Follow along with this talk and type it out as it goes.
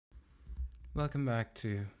Welcome back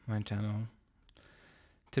to my channel.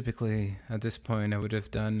 Typically, at this point, I would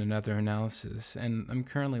have done another analysis, and I'm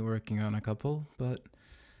currently working on a couple, but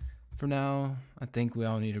for now, I think we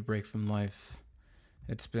all need a break from life.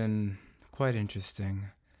 It's been quite interesting.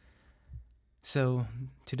 So,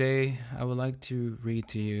 today, I would like to read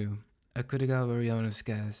to you Akutagawa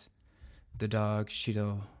Ryunosuke's The Dog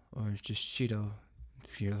Shiro, or just Shiro,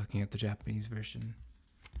 if you're looking at the Japanese version.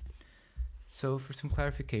 So, for some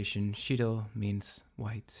clarification, Shiro means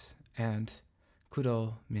white, and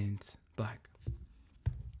Kuro means black.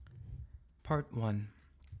 Part 1.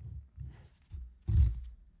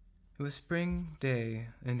 It was spring day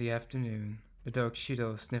in the afternoon. The dog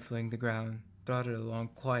Shiro, sniffing the ground, trotted along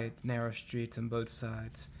quiet, narrow streets on both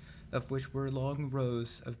sides, of which were long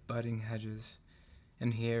rows of budding hedges,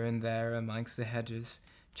 and here and there amongst the hedges,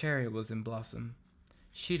 cherry was in blossom.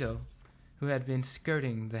 Shiro, who had been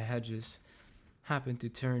skirting the hedges, happened to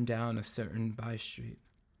turn down a certain by-street.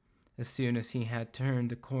 As soon as he had turned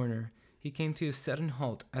the corner, he came to a sudden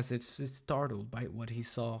halt as if startled by what he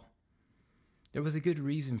saw. There was a good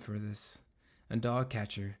reason for this. A dog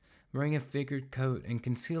catcher, wearing a figured coat and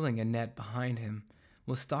concealing a net behind him,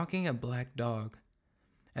 was stalking a black dog,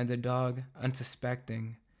 and the dog,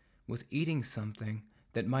 unsuspecting, was eating something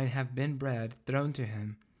that might have been bread thrown to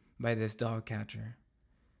him by this dog catcher.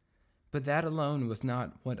 But that alone was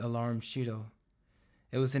not what alarmed Shiro.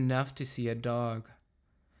 It was enough to see a dog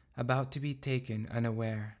about to be taken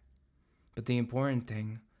unaware. But the important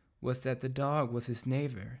thing was that the dog was his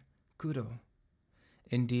neighbor, Kuro.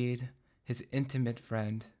 Indeed, his intimate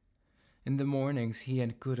friend. In the mornings, he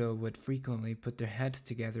and Kuro would frequently put their heads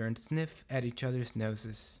together and sniff at each other's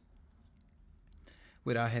noses.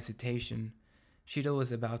 Without hesitation, Shiro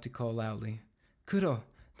was about to call loudly, "Kuro,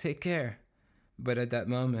 take care!" But at that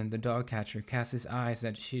moment, the dog catcher cast his eyes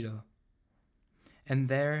at Shiro. And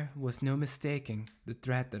there was no mistaking the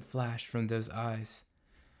threat that flashed from those eyes.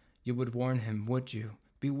 You would warn him, would you?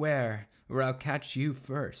 Beware, or I'll catch you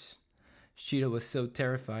first. Shiro was so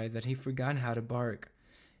terrified that he forgot how to bark,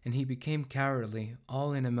 and he became cowardly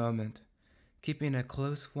all in a moment. Keeping a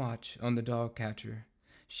close watch on the dog catcher,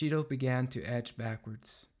 Shiro began to edge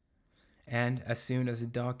backwards. And as soon as the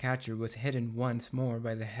dog catcher was hidden once more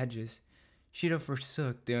by the hedges, Shiro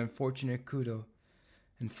forsook the unfortunate Kuro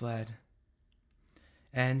and fled.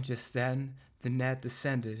 And just then, the net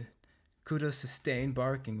descended. Kuro's sustained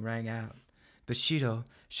barking rang out, but Shiro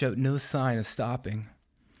showed no sign of stopping,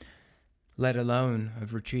 let alone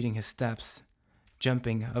of retreating his steps,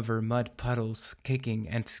 jumping over mud puddles, kicking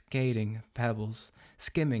and skating pebbles,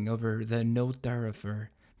 skimming over the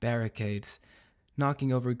no-thoroughfare barricades,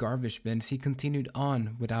 knocking over garbage bins. He continued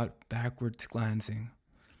on without backwards glancing.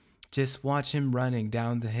 Just watch him running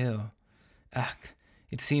down the hill. Ugh!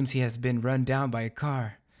 It seems he has been run down by a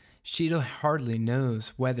car. Shiro hardly knows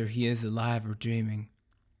whether he is alive or dreaming.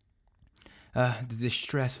 The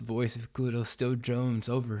distressed voice of Kuro still drones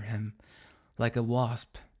over him like a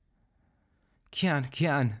wasp.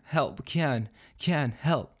 Kian, help, Kian,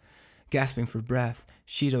 help. Gasping for breath,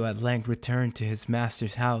 Shiro at length returned to his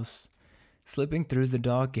master's house. Slipping through the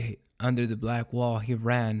dog gate under the black wall, he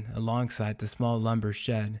ran alongside the small lumber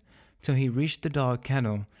shed till he reached the dog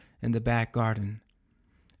kennel in the back garden.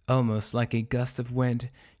 Almost like a gust of wind,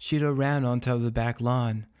 Shiro ran onto the back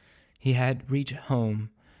lawn. He had reached home.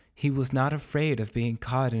 He was not afraid of being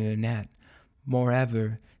caught in a net.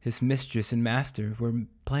 Moreover, his mistress and master were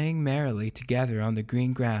playing merrily together on the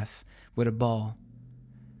green grass with a ball.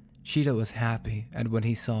 Shiro was happy at what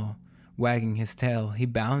he saw. Wagging his tail, he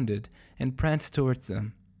bounded and pranced towards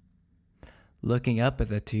them. Looking up at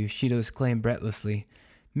the two, Shiro exclaimed breathlessly,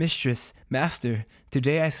 "Mistress, master,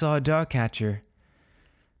 today I saw a dog catcher."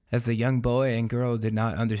 As the young boy and girl did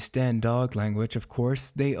not understand dog language, of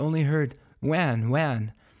course, they only heard "wan,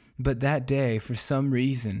 wan." But that day, for some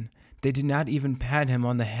reason, they did not even pat him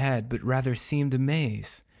on the head, but rather seemed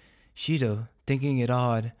amazed. Shiro, thinking it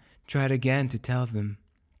odd, tried again to tell them.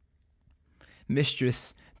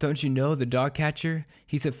 "Mistress, don't you know the dog catcher?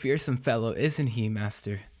 He's a fearsome fellow, isn't he,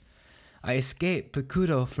 master? I escaped, but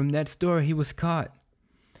Kuro, from next door, he was caught."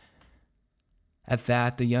 At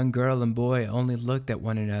that, the young girl and boy only looked at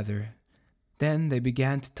one another. Then they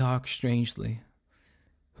began to talk strangely.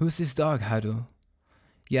 "Who's this dog, Haru?"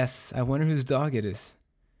 "Yes, I wonder whose dog it is."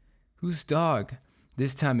 "Whose dog?"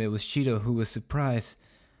 This time it was Shiro who was surprised.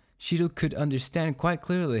 Shiro could understand quite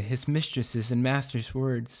clearly his mistress's and master's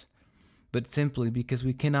words. But simply because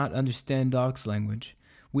we cannot understand dogs' language,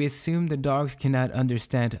 we assume the dogs cannot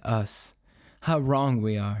understand us. How wrong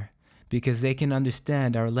we are! Because they can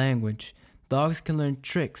understand our language, dogs can learn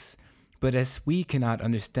tricks, but as we cannot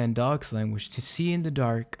understand dogs' language to see in the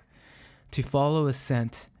dark, To follow a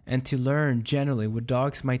scent and to learn generally what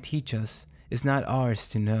dogs might teach us is not ours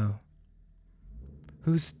to know.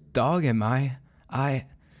 Whose dog am I?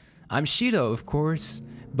 I'm Shiro, of course,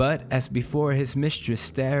 but as before his mistress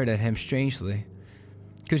stared at him strangely.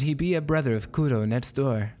 Could he be a brother of Kuro next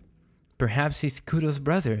door? Perhaps he's Kuro's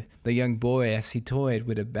brother, the young boy as he toyed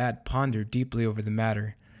with a bat pondered deeply over the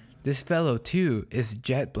matter. This fellow, too, is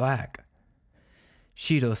jet black.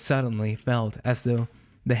 Shiro suddenly felt as though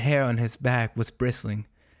the hair on his back was bristling.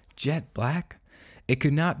 Jet black? It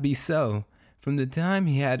could not be so. From the time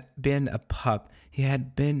he had been a pup, he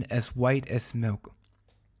had been as white as milk.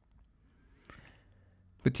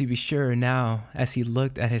 But to be sure now, as he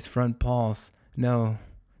looked at his front paws, no,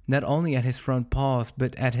 not only at his front paws,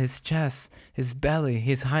 but at his chest, his belly,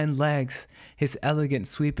 his hind legs, his elegant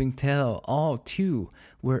sweeping tail, all too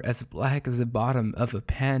were as black as the bottom of a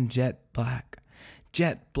pan. Jet black.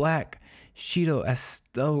 Jet black. Shiro, as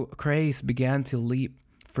though crazed, began to leap,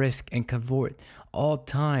 frisk, and cavort, all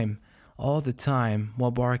the time,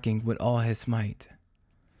 while barking with all his might.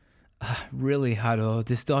 Really, Hado,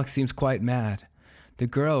 this dog seems quite mad. The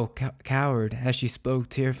girl cowered as she spoke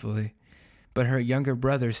tearfully, but her younger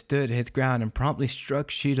brother stood his ground and promptly struck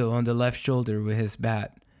Shiro on the left shoulder with his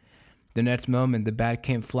bat. The next moment the bat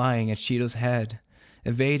came flying at Shiro's head.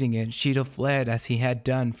 Evading it, Shiro fled as he had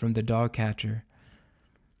done from the dog catcher.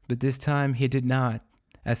 But this time he did not,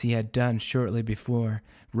 as he had done shortly before,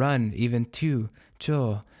 run even two,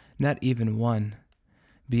 not even one.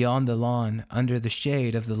 Beyond the lawn, under the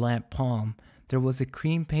shade of the lamp palm, there was a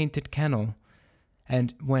cream-painted kennel,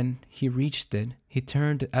 and when he reached it, he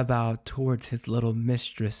turned about towards his little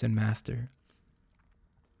mistress and master.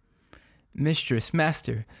 Mistress,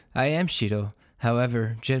 master, I am Shiro.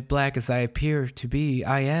 However, jet black as I appear to be,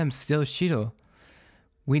 I am still Shiro.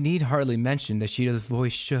 We need hardly mention that Shiro's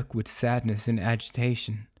voice shook with sadness and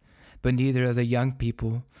agitation, but neither of the young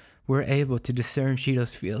people were able to discern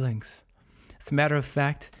Shiro's feelings. As a matter of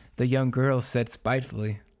fact, the young girl said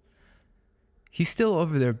spitefully, "He's still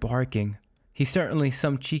over there barking. He's certainly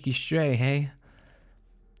some cheeky stray, hey?"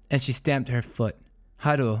 And she stamped her foot.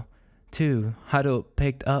 Hado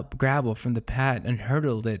picked up gravel from the pad and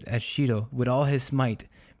hurled it at Shiro with all his might.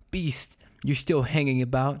 "Beast, you're still hanging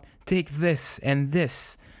about? Take this and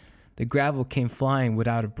this." The gravel came flying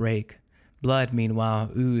without a break. Blood,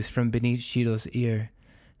 meanwhile, oozed from beneath Shiro's ear.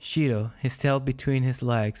 Shiro, his tail between his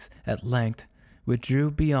legs, at length withdrew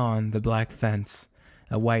beyond the black fence.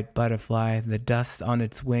 A white butterfly, the dust on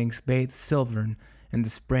its wings bathed silvern in the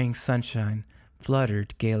spring sunshine,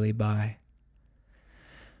 fluttered gaily by.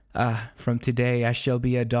 From today I shall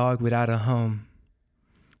be a dog without a home.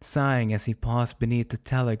 Sighing as he paused beneath the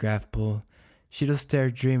telegraph pole, Shiro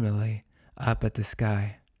stared dreamily up at the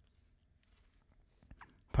sky.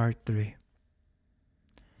 Part 3.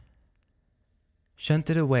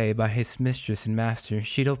 Shunted away by his mistress and master,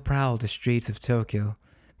 Shiro prowled the streets of Tokyo,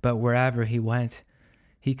 but wherever he went,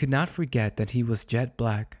 he could not forget that he was jet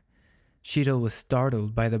black. Shiro was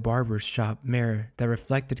startled by the barber's shop mirror that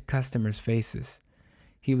reflected customers' faces.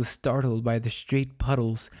 He was startled by the street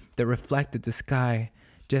puddles that reflected the sky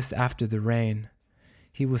just after the rain.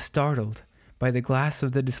 He was startled by the glass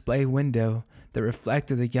of the display window that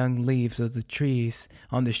reflected the young leaves of the trees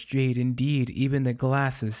on the street. Indeed, even the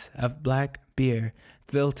glasses of black beer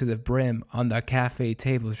filled to the brim on the cafe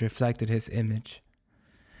tables reflected his image.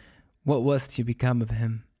 What was to become of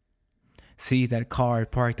him? See that car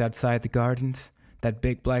parked outside the gardens? That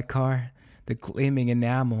big black car? The gleaming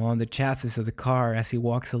enamel on the chassis of the car as he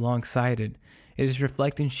walks alongside it. It is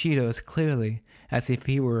reflecting Shiro as clearly as if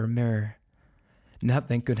he were a mirror.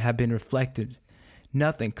 Nothing could have reflected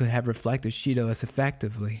Shiro as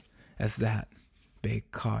effectively as that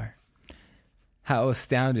big car. How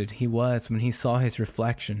astounded he was when he saw his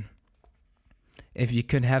reflection. If you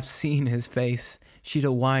could have seen his face,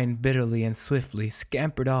 Shiro whined bitterly and swiftly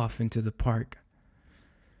scampered off into the park.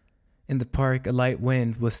 In the park, a light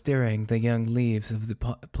wind was stirring the young leaves of the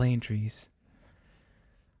plane trees.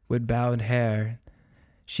 With bowed hair,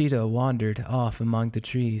 Shiro wandered off among the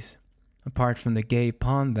trees. Apart from the gay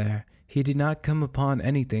pond there, he did not come upon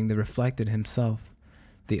anything that reflected himself.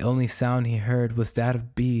 The only sound he heard was that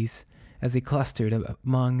of bees as they clustered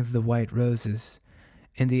among the white roses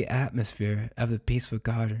in the atmosphere of the peaceful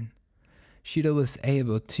garden. Shiro was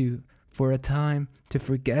able to, for a time, to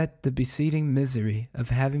forget the beseeching misery of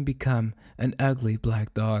having become an ugly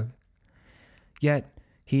black dog. Yet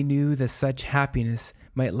he knew that such happiness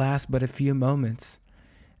might last but a few moments.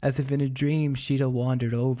 As if in a dream, Shiro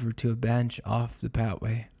wandered over to a bench off the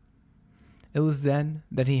pathway. It was then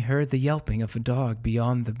that he heard the yelping of a dog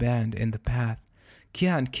beyond the bend in the path.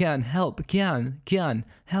 "Kian, help! Kian,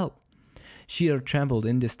 help!" Shido trembled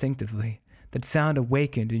indistinctively. That sound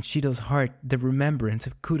awakened in Shido's heart the remembrance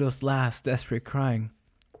of Kudo's last desperate crying.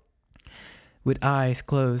 With eyes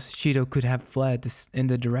closed, Shido could have fled in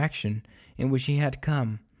the direction in which he had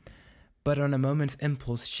come. But on a moment's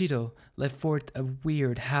impulse, Shido let forth a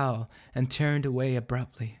weird howl and turned away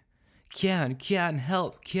abruptly. Kian,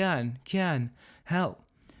 help! Kian, help!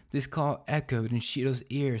 This call echoed in Shido's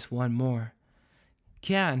ears one more.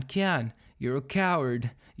 Kian, you're a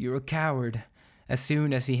coward! As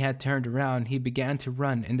soon as he had turned around, he began to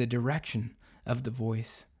run in the direction of the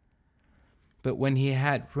voice. But when he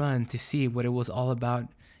had run to see what it was all about,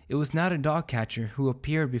 it was not a dog catcher who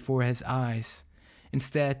appeared before his eyes.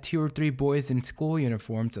 Instead, 2 or 3 boys in school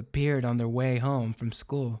uniforms appeared on their way home from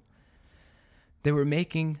school. They were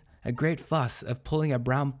making a great fuss of pulling a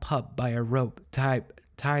brown pup by a rope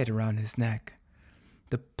tied around his neck.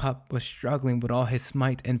 The pup was struggling with all his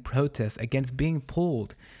might in protest against being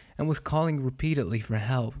pulled and was calling repeatedly for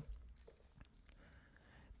help.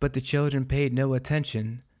 But the children paid no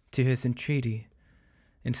attention to his entreaty.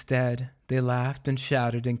 Instead, they laughed and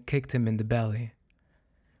shouted and kicked him in the belly.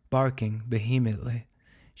 Barking vehemently,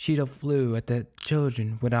 Shido flew at the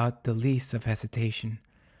children without the least of hesitation.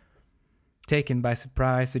 Taken by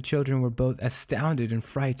surprise, the children were both astounded and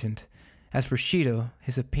frightened. As for Shido,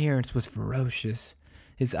 his appearance was ferocious.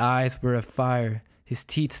 His eyes were afire, his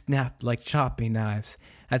teeth snapped like chopping knives,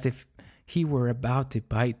 as if he were about to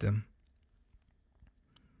bite them.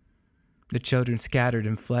 The children scattered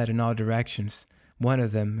and fled in all directions. One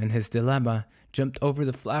of them, in his dilemma, jumped over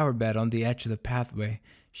the flower bed on the edge of the pathway.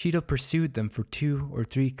 Shido pursued them for 2 or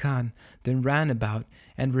 3 kan, then ran about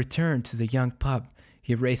and returned to the young pup.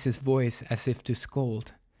 He raised his voice as if to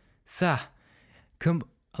scold. "Sa, come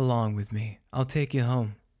along with me. I'll take you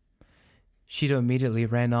home." Shido immediately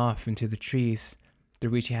ran off into the trees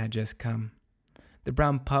through which he had just come. The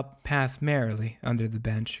brown pup passed merrily under the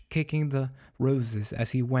bench, kicking the roses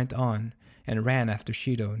as he went on, and ran after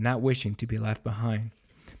Shido, not wishing to be left behind.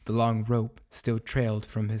 The long rope still trailed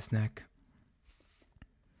from his neck.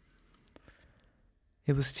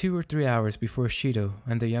 It was 2 or 3 hours before Shido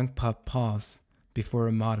and the young pup paused before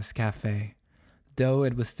a modest cafe. Though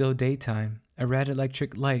it was still daytime, a red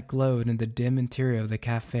electric light glowed in the dim interior of the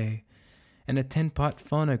cafe, and a tin-pot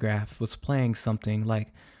phonograph was playing something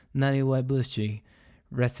like Naniwa Bushi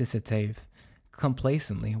recitative.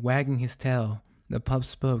 Complacently wagging his tail, the pup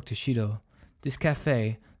spoke to Shido. "This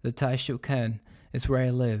cafe, the Taishoken, is where I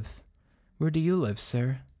live." "Where do you live,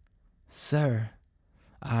 sir?" "Sir,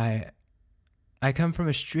 I come from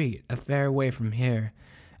a street a fair way from here,"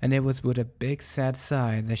 and it was with a big sad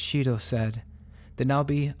sigh that Shido said, "Then I'll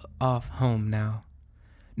be off home now."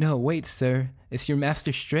 "No, wait, sir. Is your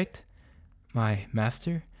master strict?" "My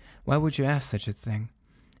master? Why would you ask such a thing?"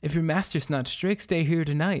 "If your master's not strict, stay here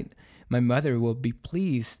tonight. My mother will be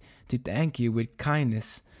pleased to thank you with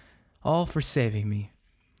kindness, all for saving me.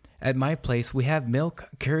 At my place we have milk,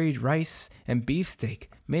 curried rice, and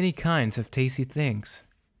beefsteak, many kinds of tasty things."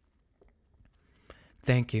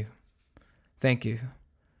 Thank you.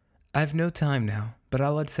 I've no time now, but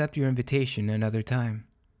I'll accept your invitation another time."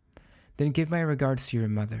 "Then give my regards to your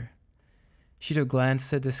mother." Shido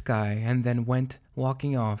glanced at the sky and then went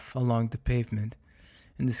walking off along the pavement.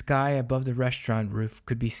 In the sky above the restaurant roof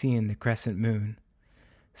could be seen the crescent moon.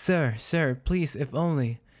 Sir, please, if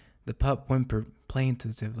only," the pup whimpered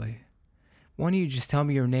plaintively. "Why don't you just tell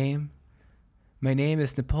me your name?" "My name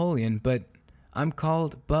is Napoleon, but I'm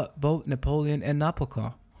called both Napoleon and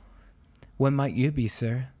Napoko." "What might you be,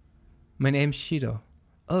 sir?" "My name's Shido."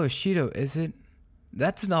 "Oh, Shido, is it?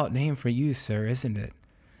 That's an odd name for you, sir, isn't it?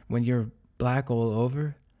 When you're black all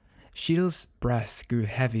over?" Shido's breast grew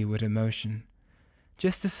heavy with emotion.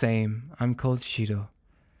 "Just the same, I'm called Shido."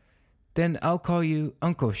 "Then I'll call you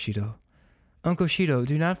Uncle Shido." "Uncle Shido,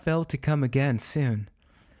 do not fail to come again soon."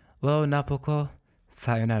 "Well, Napoko,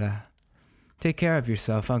 sayonara." "Take care of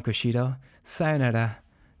yourself, Uncle Shido. Sayonara.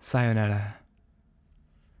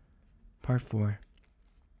 Part 4.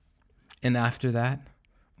 And after that,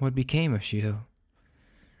 what became of Shido?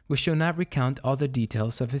 We shall not recount all the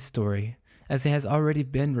details of his story, as it has already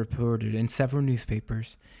been reported in several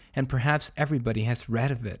newspapers, and perhaps everybody has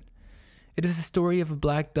read of it. It is the story of a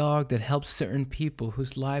black dog that helped certain people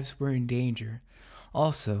whose lives were in danger.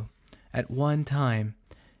 Also, at one time,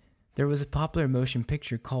 there was a popular motion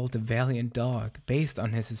picture called The Valiant Dog, based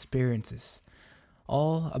on his experiences,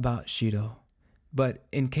 all about Shido. But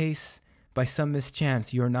in case, by some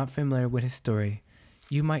mischance, you are not familiar with his story,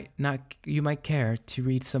 you might care to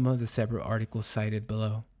read some of the several articles cited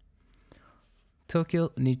below.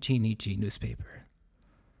 Tokyo Nichi newspaper.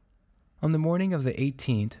 On the morning of the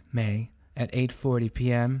 18th May, at 8:40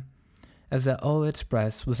 p.m., As the O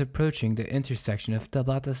Express was approaching the intersection of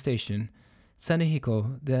Tabata Station,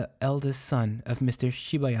 Sanehiko, the eldest son of Mr.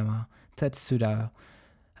 Shibayama Tetsuda,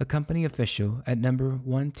 a company official at number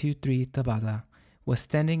 123 Tabata, was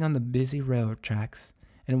standing on the busy railroad tracks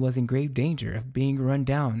and was in grave danger of being run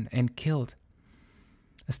down and killed.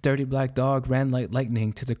 A sturdy black dog ran like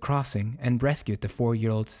lightning to the crossing and rescued the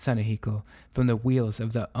 4-year-old Sanehiko from the wheels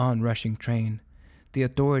of the onrushing train. The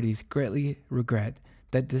authorities greatly regret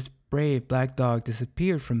that this brave black dog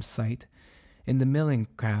disappeared from sight in the milling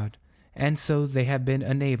crowd, and so they have been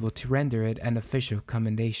unable to render it an official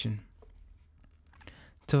commendation.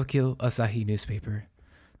 Tokyo Asahi newspaper.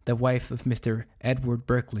 The wife of Mr. Edward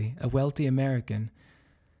Berkeley, a wealthy American,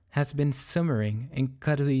 has been summering in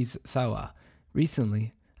Karuizawa.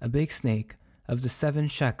 Recently, a big snake of the 7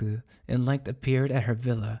 shaku in length appeared at her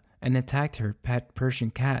villa and attacked her pet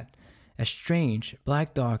Persian cat. A strange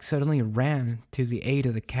black dog suddenly ran to the aid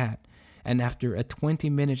of the cat, and after a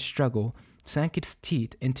 20-minute struggle, sank its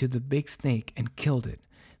teeth into the big snake and killed it.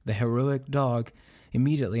 The heroic dog,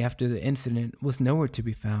 immediately after the incident, was nowhere to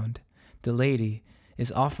be found. The lady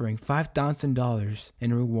is offering $5,000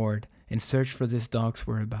 in reward in search for this dog's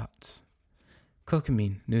whereabouts.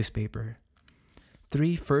 Kokumin newspaper.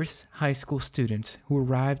 3 first high school students who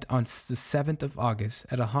arrived on the 7th of August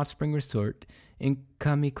at a hot spring resort in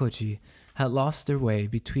Kamikochi had lost their way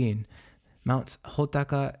between Mounts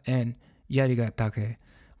Hotaka and Yarigatake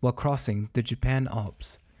while crossing the Japan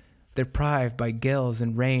Alps. Deprived by gales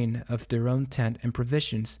and rain of their own tent and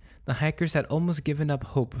provisions, the hikers had almost given up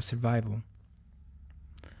hope of survival.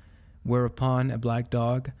 Whereupon a black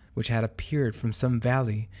dog, which had appeared from some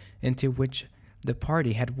valley into which the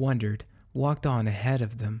party had wandered, walked on ahead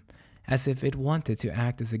of them, as if it wanted to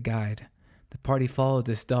act as a guide. The party followed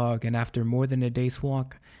this dog, and after more than a day's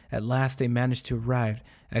walk, at last they managed to arrive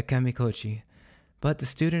at Kamikochi. But the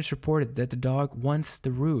students reported that the dog, once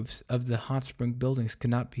the roofs of the hot spring buildings could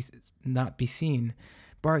not be seen,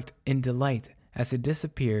 barked in delight as it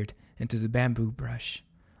disappeared into the bamboo brush.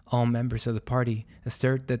 All members of the party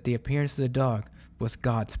assert that the appearance of the dog was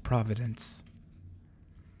God's providence.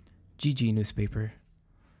 GG newspaper.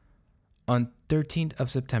 On 13th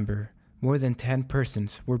of September, more than 10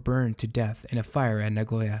 persons were burned to death in a fire at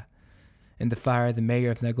Nagoya. In the fire, the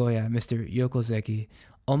mayor of Nagoya, Mr. Yokozeki,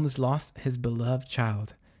 almost lost his beloved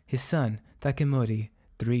child. His son, Takemori,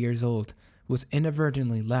 3 years old, was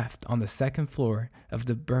inadvertently left on the 2nd floor of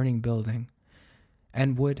the burning building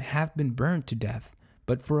and would have been burned to death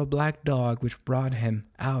but for a black dog which brought him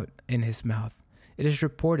out in his mouth. It is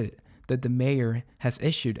reported that the mayor has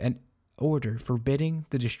issued an order forbidding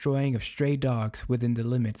the destroying of stray dogs within the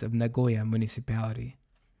limits of Nagoya municipality.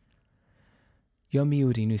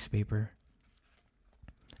 Yomiuri newspaper.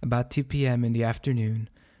 About 2 p.m. in the afternoon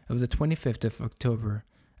of the 25th of October,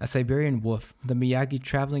 a Siberian wolf, the Miyagi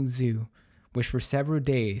Traveling Zoo, which for several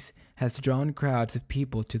days has drawn crowds of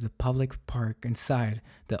people to the public park inside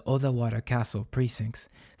the Odawara Castle precincts,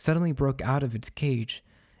 suddenly broke out of its cage,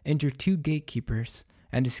 injured 2 gatekeepers,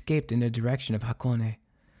 and escaped in the direction of Hakone.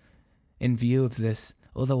 In view of this,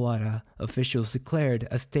 Odawara officials declared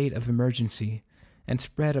a state of emergency and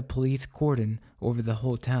spread a police cordon over the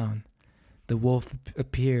whole town. The wolf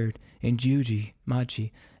appeared in Juji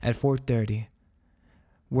Machi at 4:30,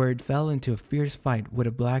 where it fell into a fierce fight with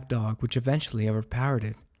a black dog which eventually overpowered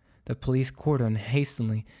it. The police cordon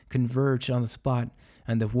hastily converged on the spot,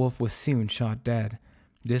 and the wolf was soon shot dead.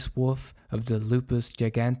 This wolf of the Lupus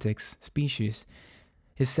gigantex species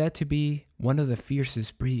is said to be one of the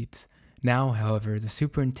fiercest breeds. Now, however, the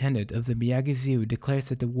superintendent of the Miyagi Zoo declares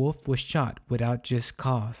that the wolf was shot without just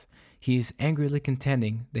cause. He is angrily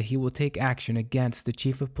contending that he will take action against the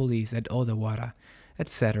chief of police at Odawara,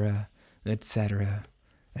 etc., etc.,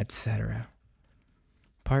 etc.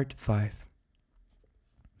 Part 5.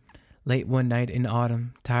 Late one night in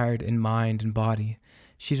autumn, tired in mind and body,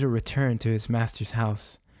 Shiro returned to his master's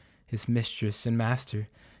house. His mistress and master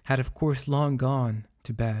had of course long gone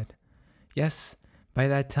to bed. Yes, by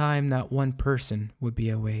that time not one person would be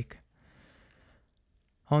awake.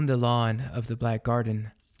 On the lawn of the black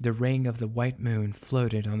garden, the ring of the white moon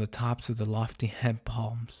floated on the tops of the lofty hemp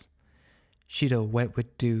palms. Shiro, wet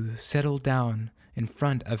with dew, settled down in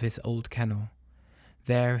front of his old kennel.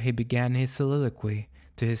 There he began his soliloquy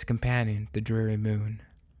to his companion, the dreary moon.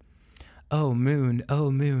 Oh moon,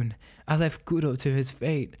 I left Kuro to his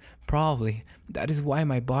fate. Probably that is why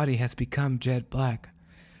my body has become jet black.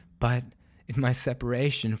 But in my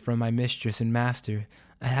separation from my mistress and master,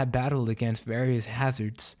 I had battled against various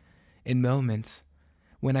hazards. In moments,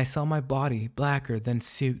 when I saw my body blacker than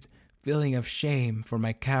soot, feeling of shame for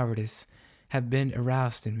my cowardice have been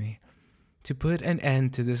aroused in me. To put an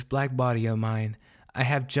end to this black body of mine, I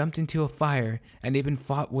have jumped into a fire and even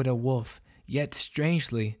fought with a wolf. Yet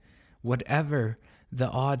strangely, whatever the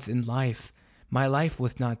odds in life, my life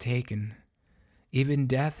was not taken. Even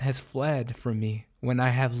death has fled from me when I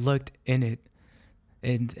have looked in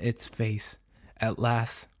its face. At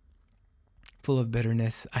last, full of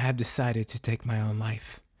bitterness, I have decided to take my own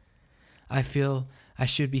life. I feel I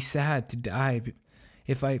should be sad to die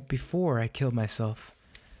before I kill myself.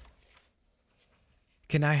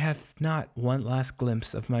 Can I have not one last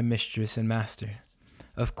glimpse of my mistress and master?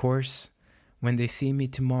 Of course, when they see me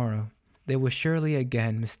tomorrow, they will surely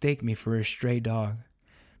again mistake me for a stray dog.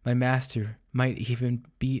 My master might even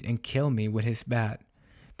beat and kill me with his bat,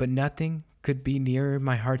 but nothing could be nearer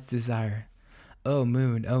my heart's desire. O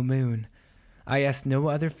moon, I ask no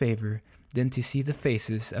other favor than to see the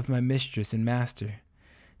faces of my mistress and master.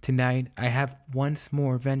 Tonight I have once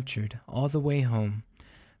more ventured all the way home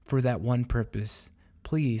for that one purpose.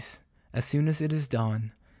 Please, as soon as it is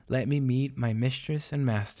dawn, let me meet my mistress and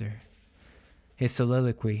master. His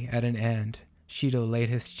soliloquy at an end, Shiro laid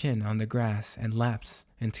his chin on the grass and lapsed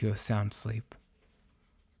into a sound sleep.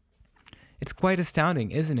 It's quite astounding,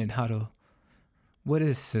 isn't it, Hado? What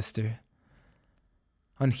is, sister?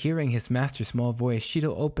 On hearing his master's small voice,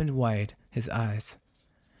 Shiro opened wide his eyes.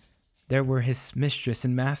 There were his mistress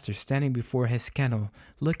and master standing before his kennel,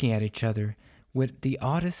 looking at each other with the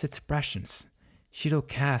oddest expressions. Shiro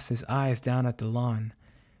cast his eyes down at the lawn.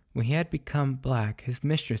 When he had become black, his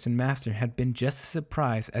mistress and master had been just as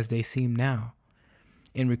surprised as they seemed now.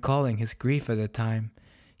 In recalling his grief at the time,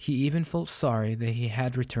 he even felt sorry that he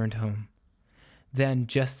had returned home. Then,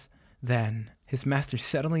 just then, his master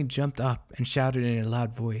suddenly jumped up and shouted in a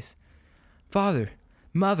loud voice, "Father!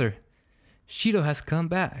 Mother! Shiro has come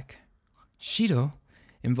back!" Shiro?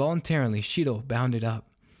 Involuntarily, Shiro bounded up.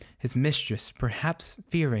 His mistress, perhaps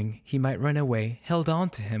fearing he might run away, held on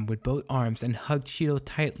to him with both arms and hugged Shiro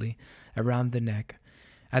tightly around the neck.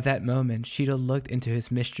 At that moment, Shiro looked into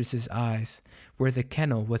his mistress's eyes, where the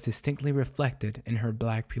kennel was distinctly reflected in her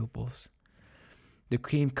black pupils. The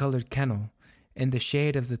cream-colored kennel, in the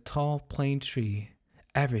shade of the tall plane tree,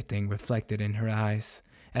 everything reflected in her eyes,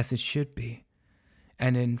 as it should be.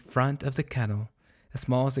 And in front of the kennel, as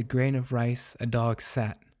small as a grain of rice, a dog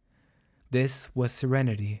sat. This was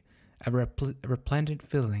serenity, a resplendent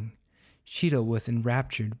feeling. Shiro was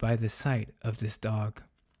enraptured by the sight of this dog.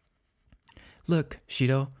 "Look,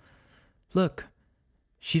 Shiro! Look!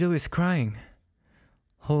 Shiro is crying!"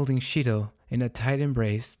 Holding Shiro in a tight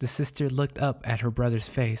embrace, the sister looked up at her brother's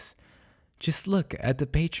face. Just look at the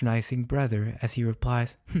patronizing brother as he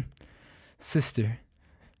replies, "Sister,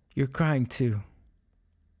 you're crying too."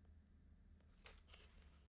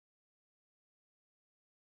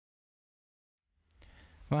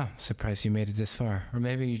 Wow, surprised you made it this far. Or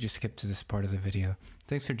maybe you just skipped to this part of the video.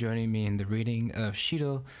 Thanks for joining me in the reading of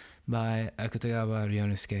Shiro by Akutagawa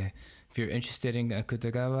Ryunosuke. If you're interested in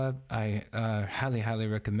Akutagawa, I highly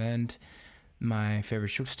recommend my favorite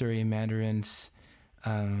short story, Mandarins.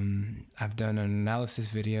 I've done an analysis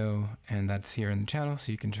video, and that's here on the channel,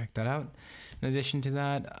 so you can check that out. In addition to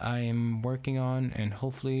that, I am working on, and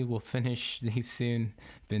hopefully we'll finish these soon.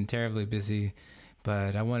 Been terribly busy.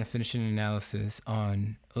 But I want to finish an analysis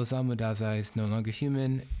on Osamu Dazai's No Longer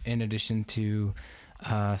Human, in addition to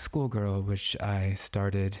Schoolgirl, which I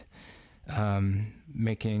started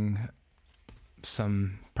making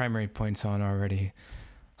some primary points on already.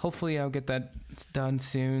 Hopefully I'll get that done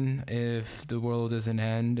soon. If the world doesn't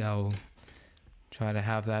end, I'll try to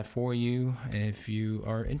have that for you if you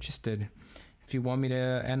are interested. If you want me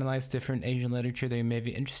to analyze different Asian literature that you may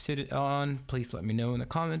be interested on, please let me know in the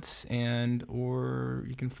comments, or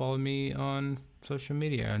you can follow me on social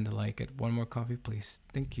media and the like at One More Coffee, please.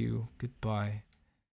 Thank you. Goodbye.